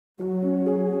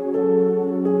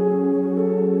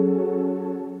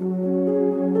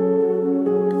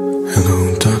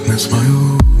Darkness, my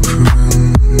old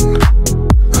friend,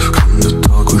 I've come to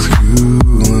talk with you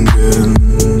again,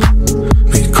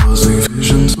 because a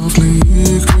vision softly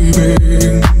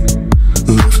creeping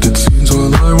left its scenes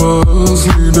while I was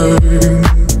sleeping, and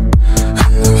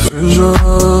the vision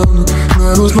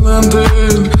that was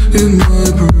planted in my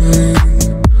brain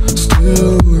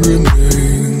still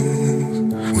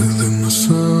remains within the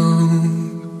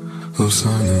sound of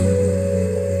silence.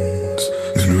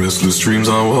 In restless dreams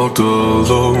I walked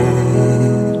alone,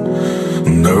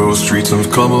 narrow streets of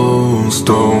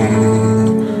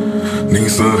cobblestone,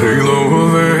 neath the halo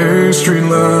of a street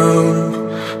lamp.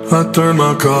 I turned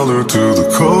my collar to the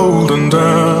cold and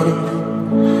damp,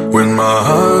 when my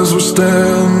eyes were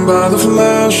stabbed by the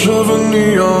flash of a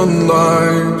neon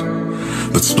light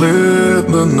that split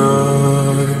the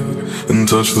night and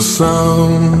touched the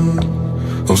sound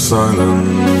of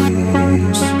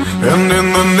silence. And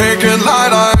in the naked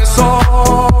light I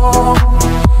saw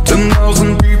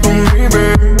 10,000 people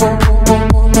maybe,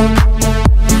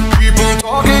 people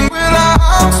talking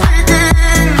without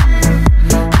speaking,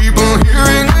 people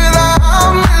hearing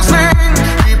without listening,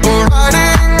 people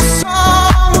writing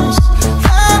songs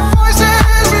that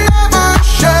voices never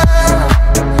share,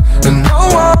 and no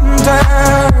one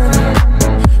dared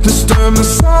disturb the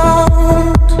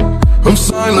sound of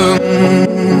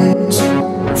silence.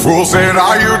 Fool said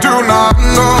you do not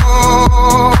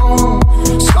know,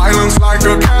 silence like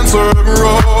a cancer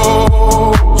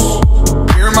grows.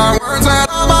 Hear my words and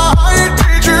I might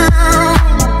teach you,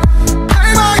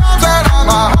 lay my arms and I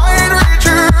might reach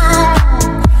you,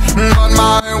 but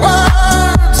my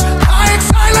words like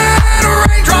silent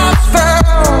raindrops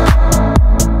fell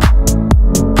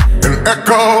and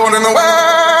echoed in the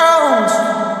wells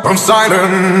of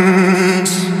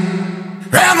silence.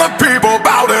 And the people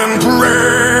bowed and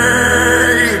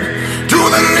prayed to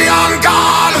the neon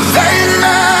god they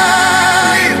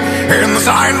made, and the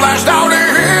sign flashed out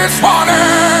its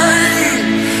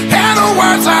warning, and the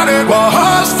words that it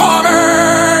was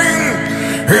forming.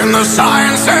 And the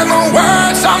sign said the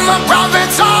words of the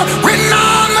prophets are written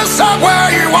on the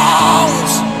subway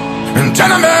walls and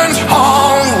tenement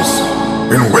halls,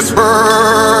 and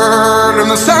whispered in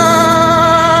the sound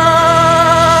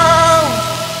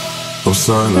of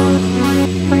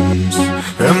silence.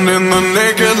 And in the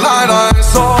naked light I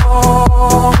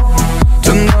saw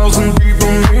 10,000